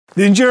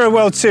The Enduro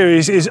World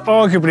Series is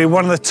arguably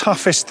one of the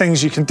toughest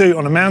things you can do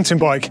on a mountain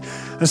bike,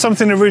 and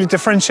something that really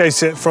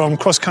differentiates it from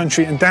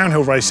cross-country and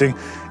downhill racing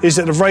is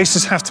that the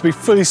racers have to be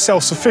fully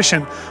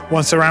self-sufficient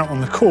once they're out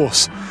on the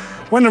course.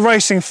 When the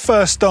racing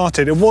first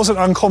started, it wasn't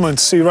uncommon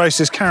to see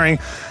racers carrying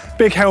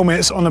big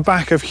helmets on the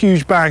back of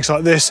huge bags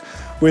like this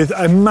with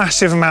a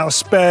massive amount of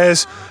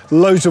spares,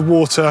 loads of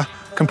water,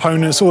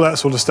 components, all that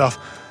sort of stuff.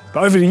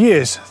 But over the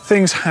years,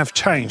 things have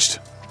changed.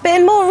 But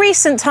in more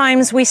recent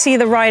times, we see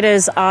the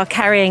riders are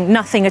carrying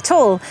nothing at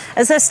all,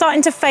 as they're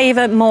starting to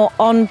favour more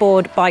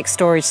onboard bike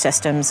storage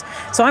systems.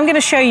 So I'm going to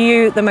show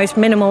you the most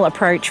minimal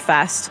approach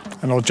first.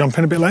 And I'll jump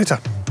in a bit later.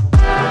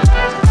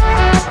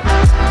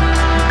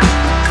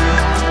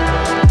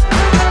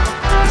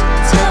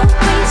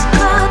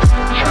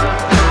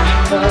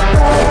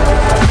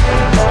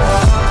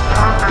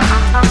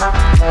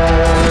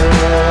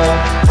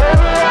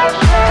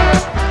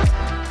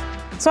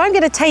 So I'm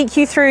going to take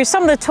you through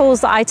some of the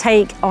tools that I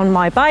take on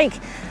my bike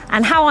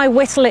and how I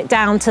whittle it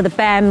down to the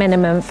bare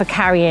minimum for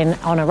carrying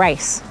on a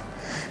race.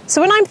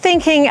 So when I'm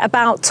thinking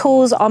about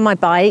tools on my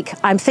bike,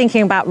 I'm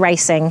thinking about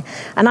racing,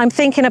 and I'm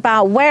thinking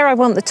about where I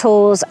want the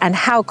tools and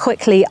how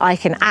quickly I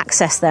can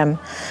access them.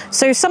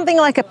 So something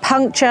like a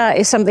puncture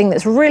is something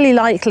that's really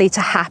likely to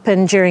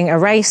happen during a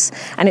race,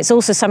 and it's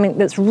also something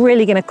that's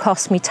really going to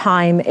cost me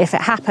time if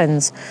it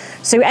happens.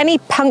 So any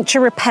puncture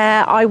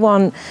repair I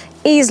want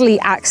easily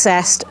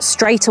accessed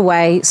straight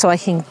away so I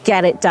can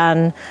get it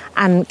done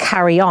and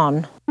carry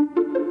on.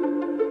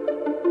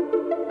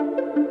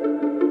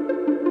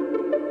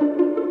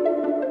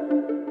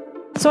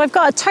 So I've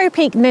got a Toe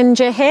Peak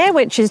Ninja here,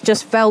 which is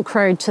just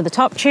Velcroed to the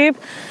top tube,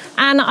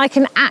 and I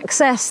can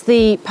access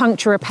the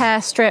puncture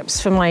repair strips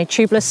for my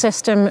tubeless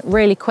system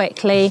really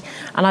quickly.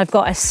 And I've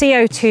got a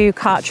CO2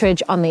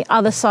 cartridge on the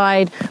other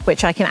side,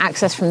 which I can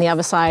access from the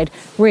other side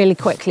really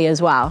quickly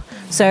as well.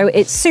 So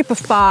it's super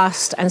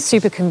fast and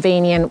super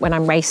convenient when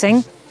I'm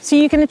racing. So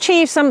you can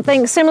achieve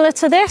something similar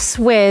to this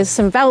with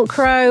some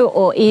Velcro,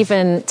 or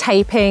even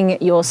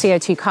taping your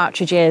CO2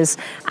 cartridges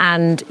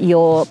and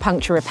your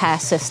puncture repair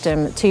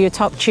system to your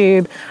top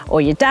tube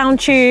or your down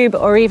tube,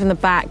 or even the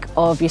back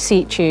of your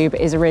seat tube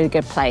is a really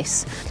good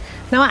place.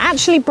 Now I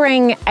actually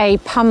bring a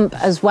pump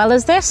as well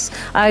as this.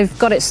 I've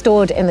got it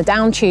stored in the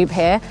down tube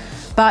here,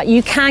 but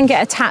you can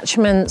get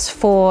attachments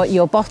for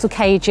your bottle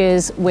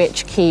cages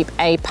which keep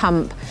a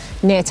pump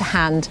near to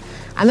hand.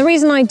 And the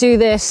reason I do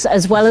this,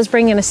 as well as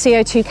bringing a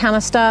CO2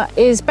 canister,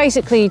 is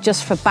basically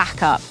just for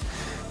backup.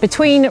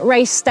 Between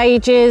race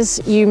stages,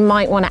 you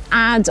might want to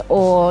add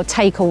or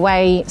take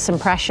away some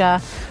pressure.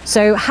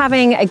 So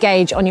having a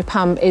gauge on your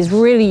pump is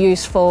really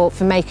useful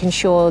for making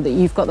sure that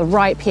you've got the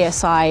right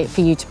PSI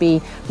for you to be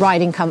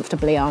riding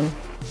comfortably on.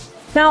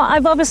 Now,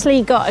 I've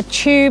obviously got a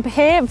tube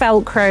here,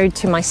 Velcroed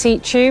to my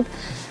seat tube.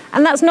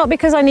 And that's not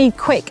because I need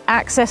quick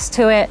access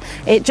to it.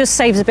 It just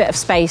saves a bit of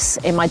space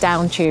in my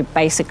down tube,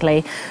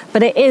 basically.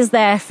 But it is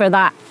there for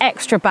that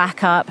extra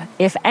backup.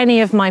 If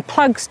any of my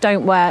plugs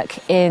don't work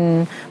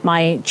in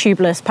my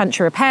tubeless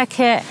puncture repair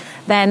kit,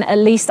 then at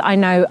least I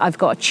know I've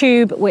got a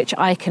tube which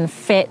I can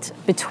fit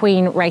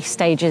between race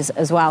stages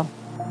as well.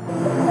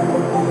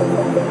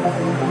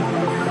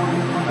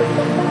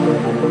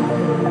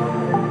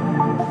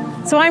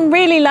 So I'm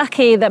really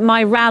lucky that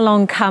my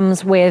Rallon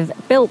comes with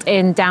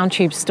built-in down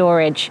tube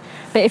storage.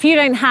 But if you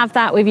don't have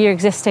that with your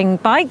existing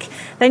bike,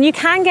 then you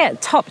can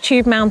get top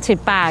tube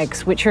mounted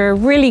bags, which are a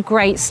really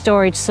great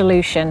storage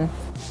solution.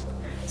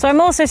 So I'm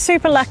also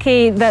super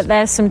lucky that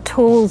there's some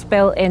tools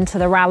built into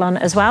the Rallon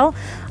as well.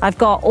 I've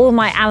got all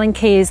my Allen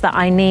keys that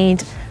I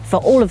need for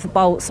all of the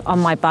bolts on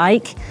my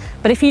bike.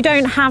 But if you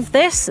don't have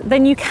this,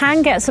 then you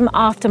can get some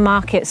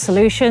aftermarket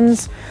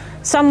solutions,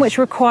 some which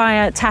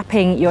require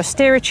tapping your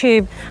steerer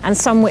tube and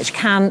some which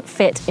can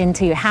fit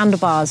into your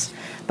handlebars.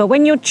 But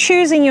when you're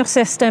choosing your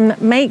system,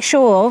 make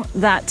sure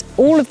that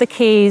all of the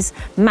keys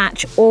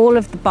match all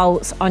of the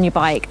bolts on your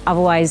bike.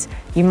 Otherwise,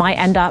 you might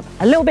end up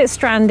a little bit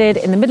stranded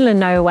in the middle of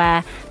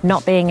nowhere,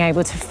 not being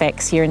able to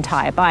fix your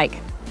entire bike.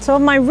 So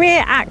on my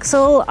rear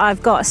axle,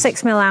 I've got a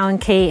 6mm Allen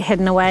key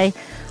hidden away.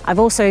 I've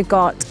also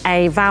got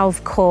a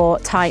valve core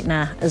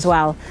tightener as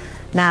well.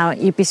 Now,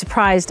 you'd be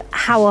surprised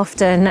how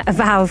often a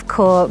valve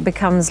core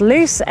becomes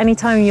loose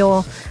anytime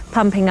you're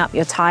pumping up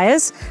your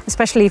tires,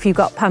 especially if you've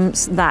got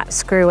pumps that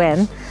screw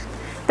in.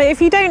 But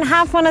if you don't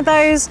have one of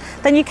those,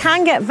 then you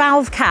can get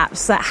valve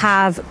caps that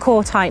have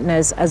core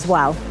tighteners as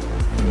well.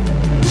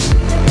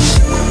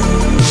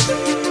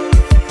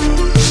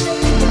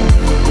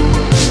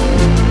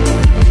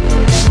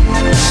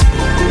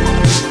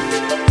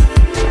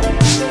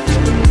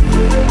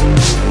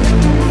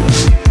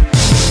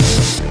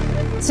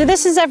 So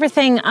this is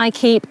everything I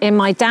keep in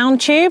my down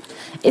tube.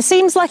 It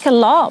seems like a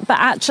lot, but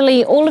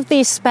actually all of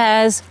these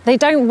spares, they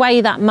don't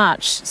weigh that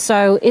much,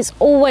 so it's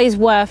always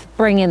worth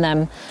bringing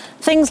them.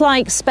 Things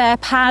like spare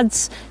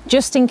pads,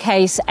 just in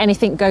case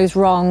anything goes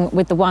wrong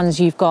with the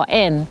ones you've got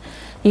in.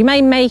 You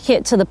may make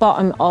it to the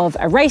bottom of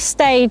a race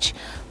stage,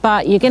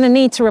 but you're going to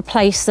need to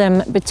replace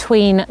them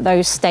between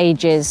those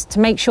stages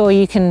to make sure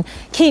you can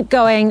keep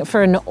going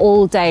for an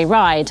all-day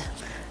ride.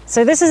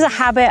 So this is a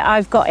habit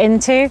I've got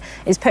into,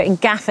 is putting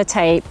gaffer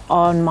tape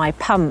on my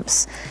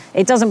pumps.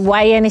 It doesn't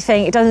weigh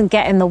anything, it doesn't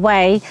get in the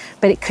way,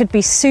 but it could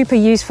be super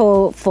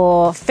useful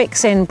for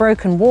fixing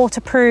broken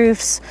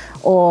waterproofs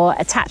or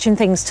attaching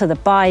things to the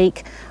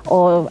bike,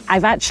 or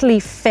I've actually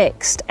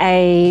fixed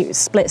a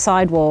split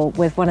sidewall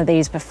with one of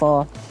these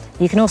before.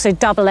 You can also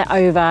double it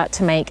over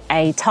to make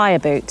a tyre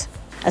boot.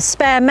 A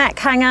spare mech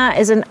hanger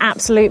is an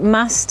absolute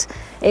must.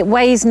 It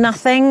weighs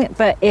nothing,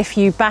 but if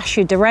you bash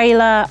your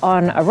derailleur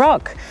on a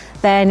rock,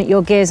 then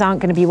your gears aren't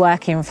going to be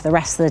working for the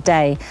rest of the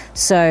day.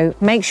 So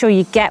make sure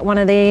you get one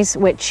of these,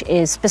 which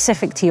is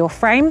specific to your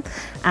frame,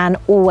 and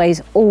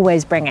always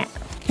bring it.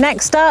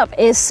 Next up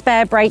is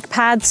spare brake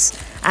pads,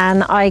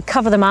 and I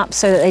cover them up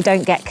so that they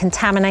don't get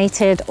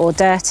contaminated or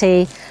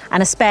dirty,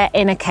 and a spare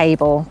inner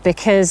cable,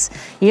 because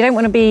you don't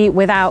want to be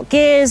without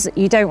gears,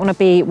 you don't want to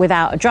be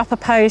without a dropper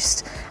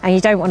post, and you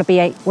don't want to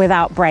be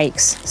without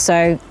brakes.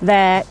 So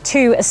they're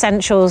two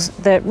essentials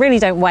that really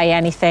don't weigh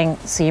anything,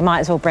 so you might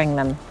as well bring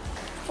them.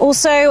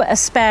 Also, a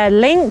spare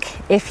link.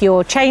 If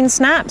your chain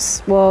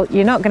snaps, well,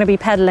 you're not going to be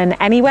pedaling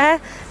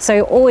anywhere,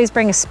 so always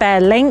bring a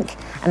spare link.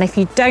 And if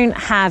you don't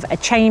have a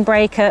chain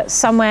breaker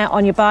somewhere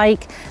on your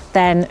bike,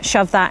 then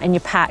shove that in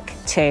your pack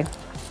too.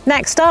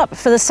 Next up,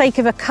 for the sake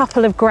of a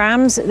couple of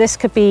grams, this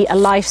could be a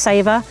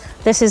lifesaver.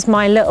 This is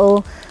my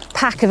little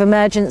pack of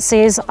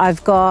emergencies.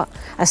 I've got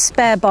a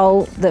spare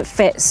bolt that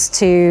fits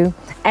to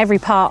every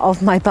part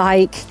of my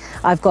bike.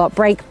 I've got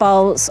brake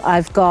bolts,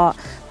 I've got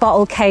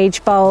bottle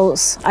cage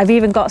bolts. I've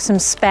even got some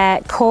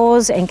spare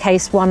cores in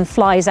case one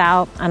flies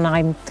out and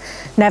I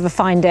never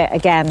find it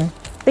again.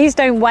 These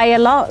don't weigh a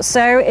lot,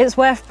 so it's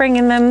worth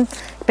bringing them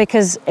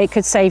because it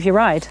could save your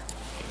ride.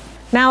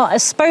 Now, a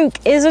spoke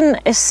isn't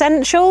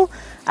essential,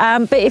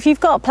 but if you've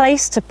got a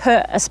place to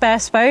put a spare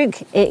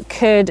spoke, it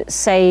could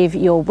save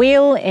your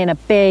wheel in a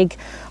big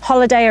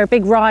holiday or a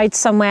big ride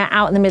somewhere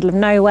out in the middle of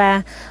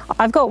nowhere.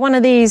 I've got one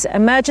of these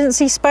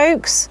emergency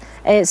spokes.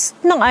 It's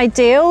not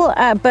ideal,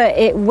 but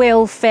it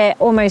will fit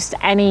almost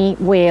any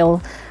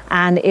wheel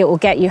and it will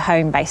get you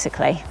home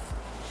basically.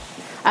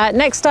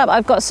 Next up,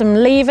 I've got some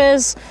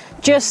levers,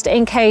 just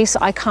in case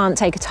I can't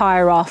take a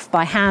tyre off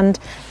by hand.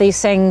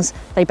 These things,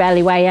 they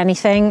barely weigh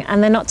anything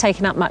and they're not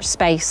taking up much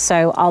space,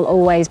 so I'll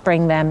always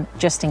bring them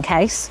just in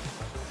case.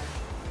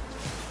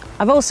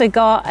 I've also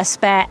got a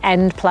spare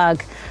end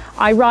plug.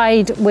 I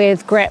ride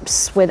with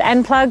grips with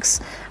end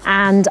plugs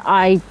and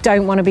I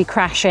don't want to be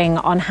crashing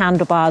on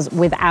handlebars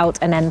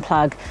without an end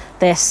plug.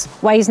 This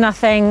weighs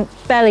nothing,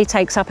 barely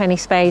takes up any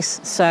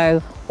space,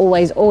 so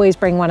always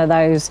bring one of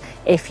those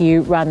if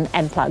you run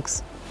end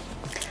plugs.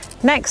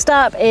 Next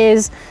up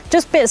is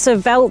just bits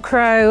of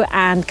Velcro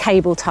and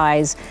cable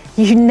ties.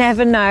 You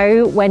never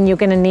know when you're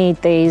going to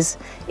need these,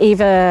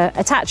 either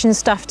attaching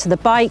stuff to the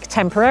bike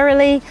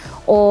temporarily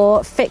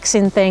or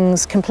fixing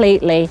things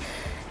completely.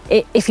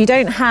 If you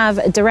don't have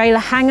a derailleur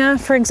hanger,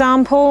 for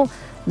example,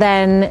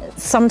 then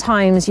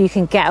sometimes you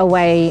can get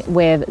away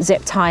with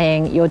zip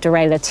tying your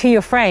derailleur to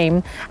your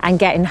frame and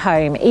getting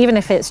home, even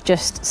if it's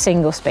just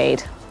single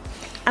speed.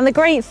 And the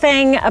great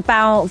thing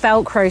about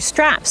Velcro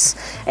straps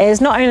is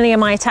not only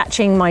am I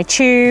attaching my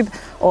tube,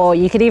 or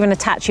you could even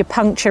attach your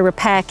puncture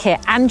repair kit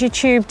and your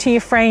tube to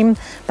your frame,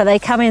 but they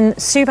come in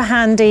super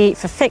handy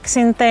for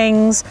fixing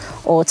things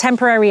or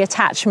temporary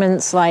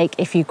attachments, like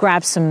if you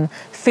grab some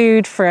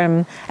food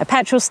from a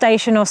petrol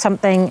station or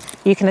something,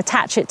 you can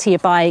attach it to your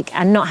bike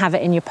and not have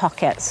it in your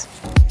pockets.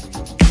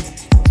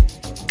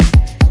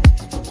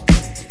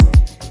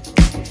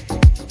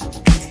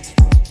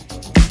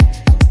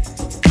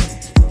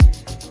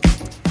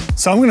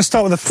 So I'm going to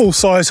start with a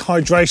full-size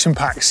hydration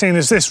pack, seeing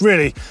as this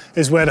really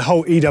is where the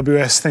whole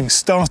EWS thing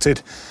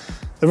started.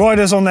 The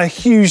riders on their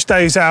huge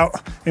days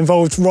out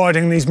involved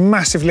riding these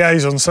massive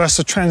liaisons, so that's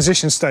the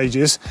transition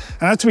stages,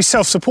 and had to be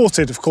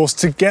self-supported, of course,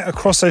 to get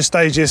across those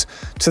stages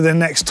to their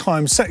next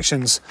time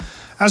sections.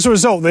 As a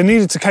result, they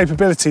needed the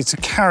capability to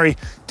carry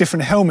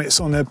different helmets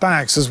on their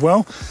bags as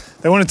well.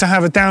 They wanted to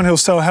have a downhill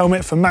style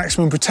helmet for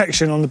maximum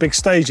protection on the big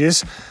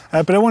stages,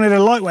 but they wanted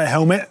a lightweight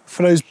helmet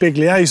for those big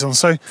liaisons.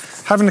 So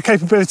having the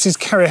capability to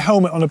carry a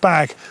helmet on a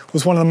bag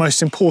was one of the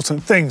most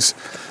important things.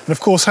 And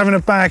of course, having a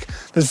bag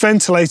that's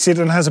ventilated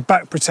and has a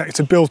back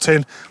protector built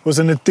in was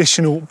an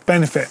additional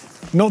benefit.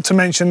 Not to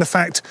mention the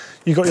fact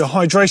you've got your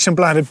hydration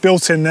bladder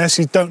built in there,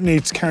 so you don't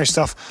need to carry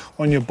stuff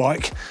on your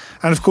bike.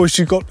 And of course,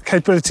 you've got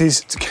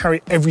capabilities to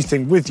carry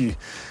everything with you.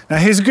 Now,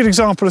 here's a good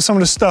example of some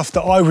of the stuff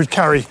that I would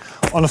carry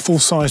on a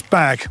full-size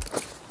bag.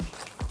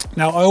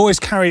 Now, I always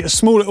carry a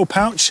small little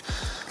pouch,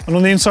 and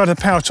on the inside of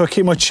the pouch, I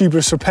keep my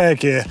tubeless repair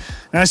gear.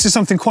 Now, this is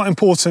something quite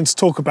important to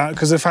talk about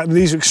because of the fact that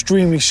these are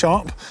extremely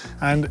sharp,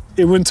 and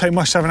it wouldn't take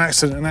much to have an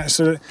accident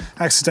and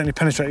accidentally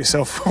penetrate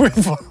yourself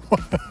with one.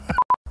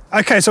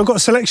 Okay, so I've got a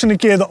selection of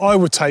gear that I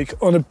would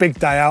take on a big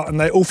day out, and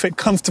they all fit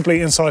comfortably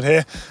inside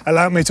here,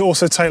 allowing me to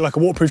also take like a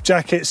waterproof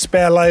jacket,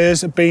 spare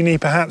layers, a beanie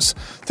perhaps,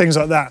 things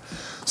like that.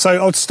 So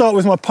I'll start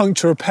with my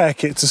puncture repair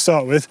kit to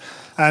start with,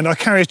 and I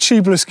carry a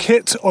tubeless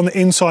kit on the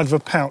inside of a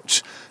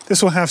pouch.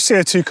 This will have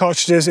CO2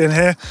 cartridges in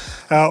here.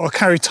 I'll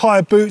carry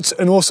tyre boots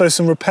and also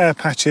some repair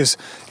patches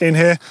in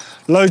here.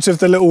 Loads of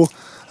the little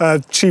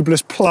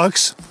tubeless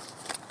plugs,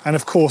 and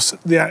of course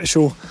the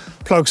actual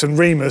plugs and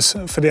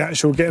reamers for the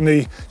actual getting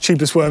the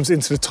tubeless worms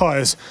into the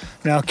tyres.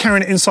 Now,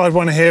 carrying it inside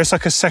one here is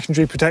like a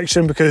secondary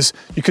protection because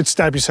you could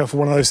stab yourself with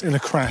one of those in a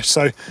crash.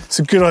 So it's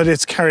a good idea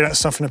to carry that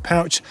stuff in a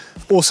pouch.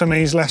 Also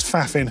means less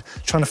faffing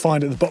trying to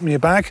find it at the bottom of your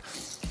bag.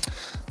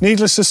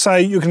 Needless to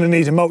say, you're going to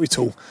need a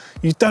multi-tool.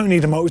 You don't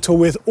need a multi-tool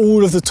with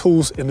all of the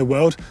tools in the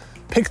world.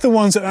 Pick the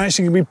ones that are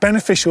actually going to be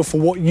beneficial for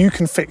what you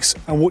can fix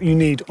and what you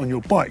need on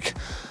your bike.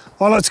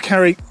 I like to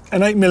carry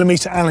an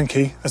 8mm Allen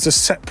key as a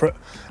separate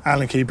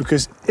Allen key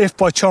because if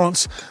by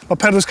chance my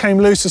pedals came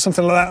loose or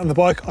something like that on the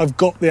bike, I've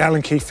got the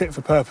Allen key fit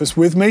for purpose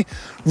with me,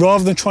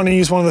 rather than trying to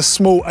use one of the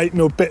small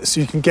 8mm bits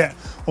you can get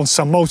on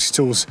some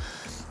multi-tools.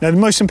 Now, the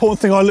most important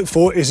thing I look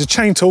for is a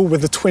chain tool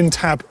with a twin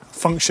tab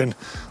function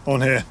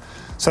on here.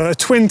 So a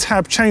twin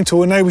tab chain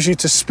tool enables you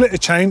to split a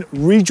chain,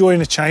 rejoin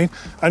a chain,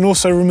 and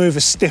also remove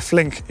a stiff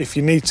link if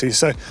you need to.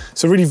 So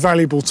it's a really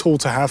valuable tool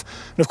to have.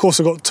 And of course,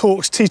 I've got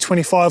Torx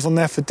T25 on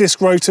there for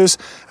disc rotors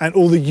and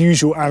all the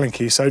usual Allen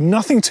keys. So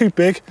nothing too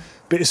big,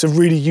 but it's a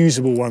really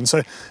usable one.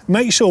 So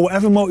make sure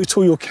whatever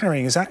multi-tool you're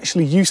carrying is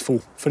actually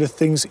useful for the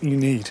things you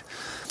need.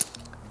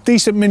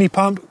 Decent mini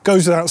pump,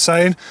 goes without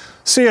saying.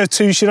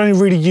 CO2 you should only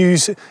really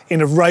use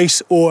in a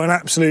race or an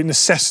absolute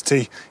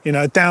necessity, you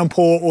know, a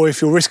downpour, or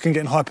if you're risking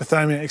getting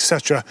hypothermia,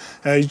 etc.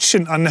 You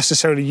shouldn't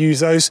unnecessarily use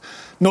those,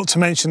 not to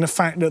mention the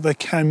fact that they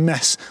can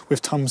mess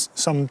with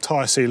some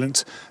tyre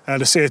sealant. The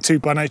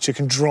CO2 by nature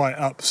can dry it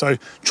up, so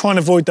try and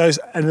avoid those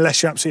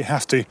unless you absolutely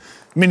have to.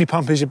 Mini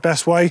pump is your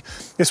best way.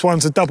 This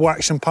one's a double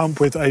action pump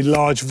with a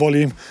large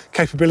volume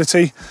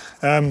capability.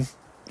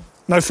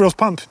 No frills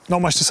pump,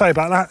 not much to say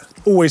about that.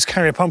 Always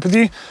carry a pump with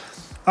you.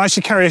 I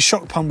actually carry a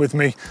shock pump with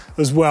me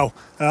as well.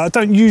 I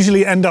don't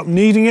usually end up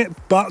needing it,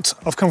 but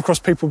I've come across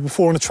people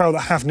before on the trail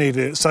that have needed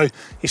it, so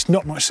it's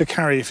not much to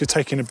carry if you're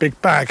taking a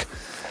big bag.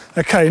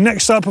 Okay,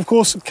 next up, of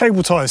course,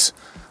 cable ties.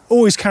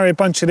 Always carry a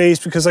bunch of these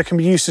because they can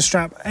be used to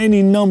strap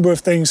any number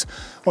of things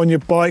on your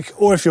bike,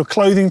 or if your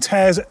clothing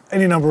tears,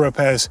 any number of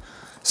repairs.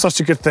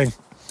 Such a good thing.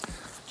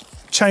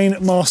 Chain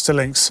master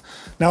links.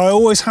 Now, I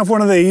always have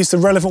one of these, the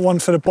relevant one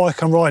for the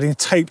bike I'm riding,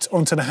 taped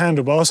onto the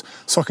handlebars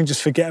so I can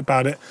just forget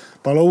about it,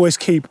 but I'll always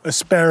keep a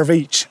spare of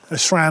each, a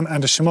SRAM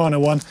and a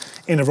Shimano one,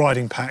 in a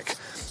riding pack.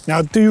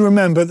 Now, do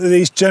remember that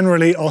these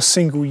generally are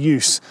single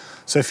use,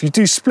 so if you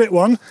do split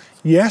one,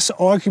 yes,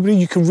 arguably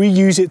you can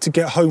reuse it to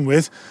get home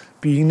with,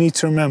 but you need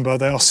to remember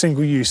they are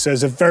single use.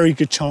 There's a very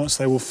good chance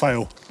they will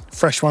fail.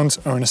 Fresh ones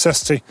are a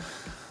necessity.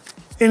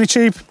 Inner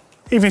tube,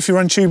 even if you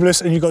run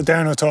tubeless and you've got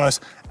downhill tyres,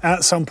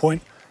 at some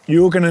point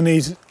you're going to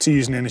need to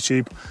use an inner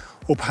tube,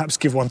 or perhaps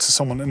give one to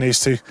someone that needs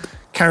to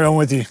carry on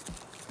with you.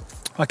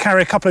 I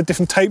carry a couple of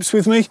different tapes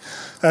with me,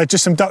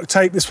 just some duct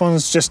tape. This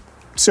one's just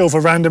silver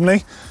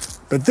randomly,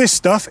 but this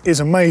stuff is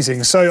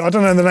amazing. So I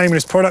don't know the name of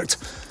this product.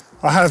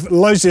 I have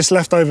loads of this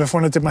left over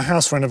from when I did my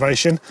house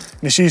renovation,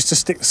 and it's used to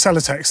stick the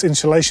Celotex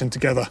insulation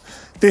together.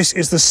 This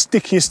is the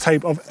stickiest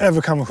tape I've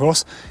ever come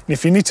across, and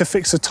if you need to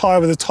fix a tyre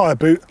with a tyre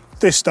boot,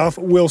 this stuff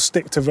will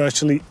stick to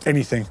virtually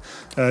anything.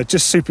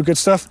 Just super good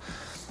stuff.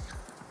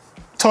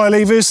 Tyre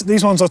levers,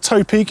 these ones are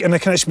toe peak and they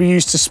can actually be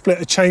used to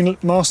split a chain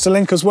master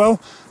link as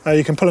well.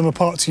 You can pull them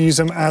apart to use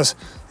them as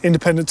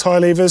independent tyre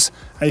levers.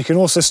 You can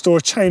also store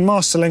a chain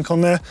master link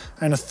on there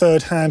and a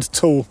third hand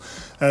tool.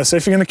 So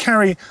if you're going to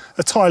carry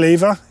a tyre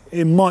lever,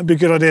 it might be a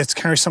good idea to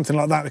carry something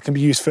like that can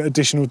be used for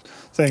additional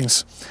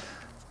things.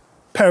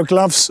 Pair of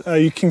gloves,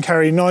 you can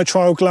carry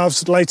nitrile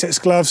gloves, latex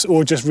gloves,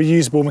 or just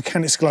reusable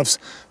mechanics gloves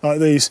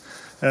like these.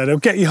 They'll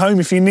get you home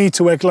if you need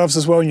to wear gloves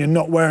as well and you're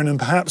not wearing them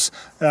perhaps,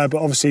 but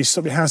obviously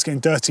stop your hands getting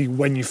dirty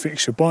when you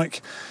fix your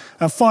bike.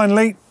 And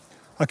finally,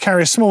 I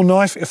carry a small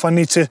knife if I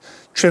need to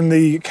trim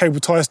the cable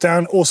ties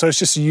down. Also, it's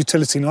just a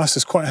utility knife, so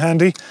it's quite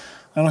handy.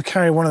 And I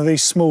carry one of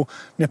these small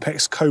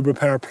Knipex Cobra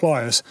pair of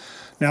pliers.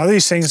 Now,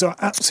 these things are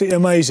absolutely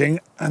amazing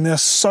and they're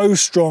so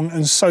strong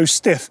and so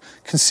stiff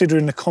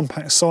considering the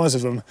compact size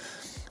of them.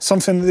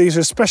 Something that these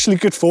are especially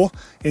good for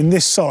in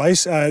this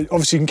size.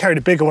 Obviously you can carry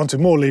the bigger ones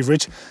with more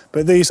leverage,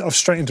 but these I've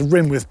straightened a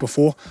rim with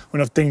before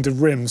when I've dinged a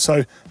rim.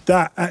 So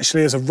that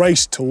actually as a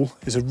race tool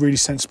is a really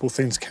sensible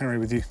thing to carry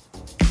with you.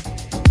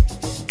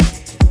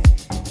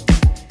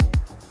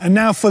 And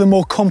now for the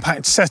more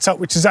compact setup,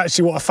 which is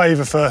actually what I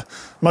favour for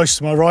most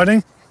of my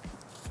riding.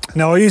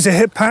 Now I use a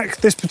hip pack.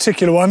 This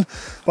particular one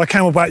by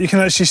Camelback, you can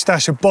actually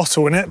stash a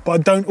bottle in it, but I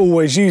don't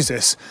always use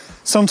this.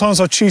 Sometimes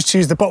I choose to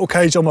use the bottle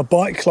cage on my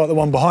bike, like the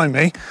one behind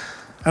me,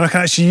 and I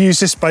can actually use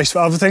this space for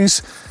other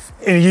things.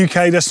 In the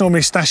UK, that's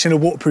normally stashing a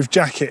waterproof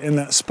jacket in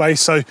that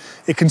space, so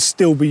it can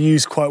still be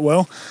used quite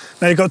well.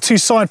 Now you've got two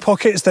side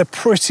pockets. They're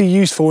pretty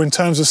useful in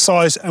terms of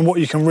size and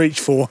what you can reach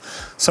for.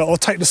 So I'll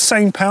take the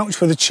same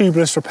pouch with a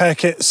tubeless repair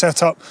kit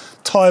setup,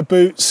 tyre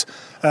boots,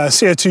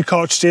 CO2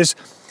 cartridges.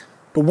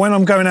 But when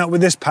I'm going out with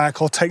this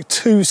pack, I'll take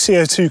two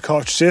CO2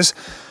 cartridges,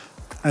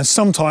 and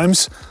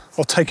sometimes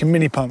I'll take a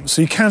mini pump.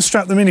 So you can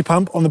strap the mini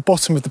pump on the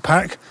bottom of the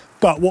pack,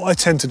 but what I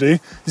tend to do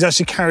is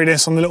actually carry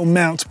this on the little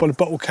mount by the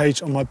bottle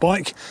cage on my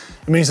bike.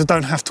 It means I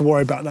don't have to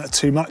worry about that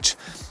too much.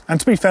 And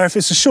to be fair, if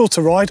it's a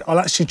shorter ride, I'll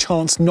actually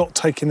chance not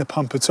taking the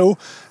pump at all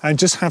and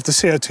just have the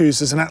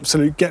CO2s as an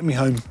absolute get me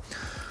home.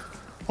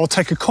 I'll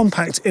take a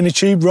compact inner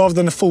tube rather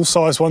than a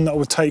full-size one that I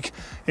would take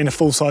in a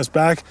full-size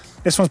bag.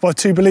 This one's by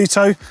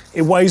Tubolito.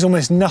 It weighs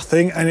almost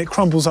nothing and it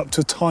crumbles up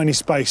to a tiny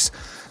space.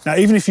 Now,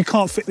 even if you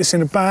can't fit this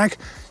in a bag,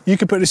 you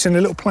could put this in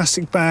a little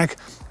plastic bag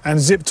and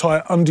zip tie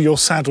it under your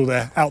saddle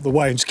there, out the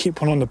way, and just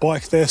keep one on the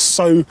bike. They're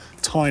so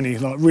tiny,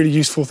 like really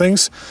useful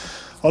things.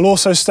 I'll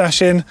also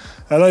stash in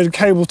a load of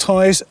cable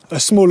ties, a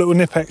small little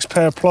Nipex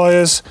pair of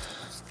pliers,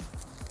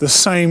 the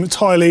same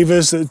tie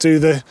levers that do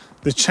the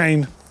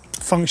chain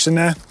function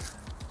there,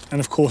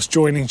 and of course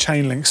joining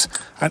chain links.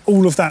 And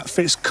all of that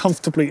fits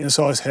comfortably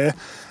inside here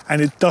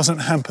and it doesn't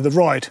hamper the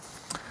ride.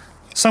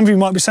 Some of you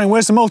might be saying,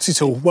 where's the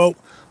multi-tool? Well,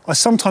 I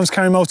sometimes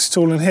carry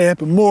multi-tool in here,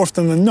 but more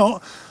often than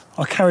not,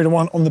 I carry the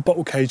one on the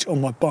bottle cage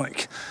on my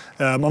bike.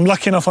 I'm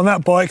lucky enough on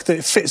that bike that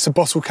it fits the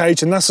bottle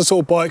cage, and that's the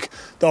sort of bike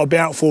that I'll be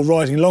out for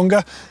riding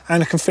longer,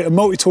 and I can fit a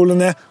multi-tool in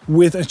there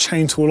with a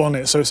chain tool on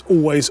it, so it's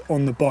always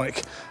on the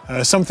bike.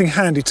 Something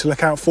handy to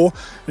look out for,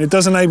 and it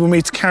does enable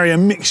me to carry a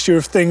mixture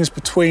of things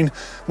between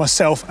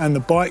myself and the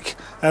bike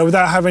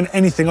without having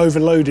anything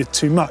overloaded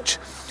too much.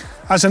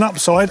 As an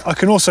upside, I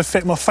can also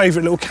fit my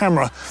favourite little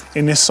camera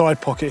in this side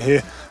pocket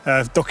here,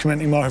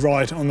 documenting my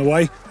ride on the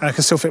way, and I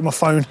can still fit my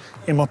phone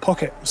in my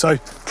pocket. So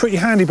pretty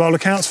handy by all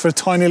accounts for a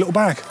tiny little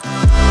bag.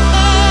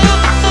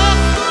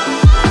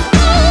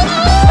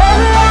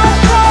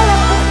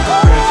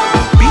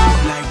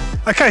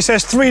 Okay, so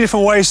there's 3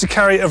 different ways to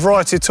carry a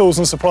variety of tools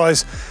and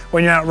supplies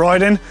when you're out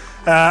riding.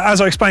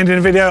 As I explained in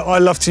the video, I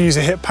love to use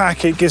a hip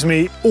pack. It gives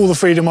me all the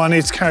freedom I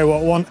need to carry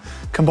what I want,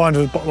 combined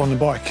with a bottle on the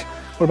bike.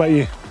 What about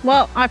you?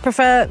 Well, I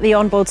prefer the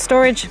onboard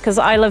storage because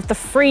I love the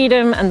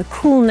freedom and the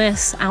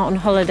coolness out on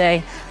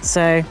holiday.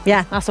 So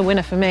yeah, that's a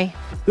winner for me.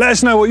 Let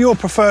us know what your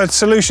preferred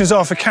solutions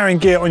are for carrying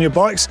gear on your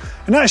bikes,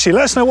 and actually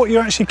let us know what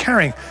you're actually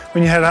carrying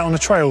when you head out on the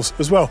trails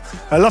as well.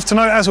 I'd love to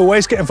know. As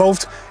always, get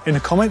involved in the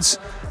comments,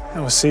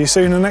 and we'll see you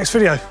soon in the next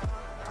video.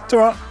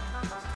 Ta-ra.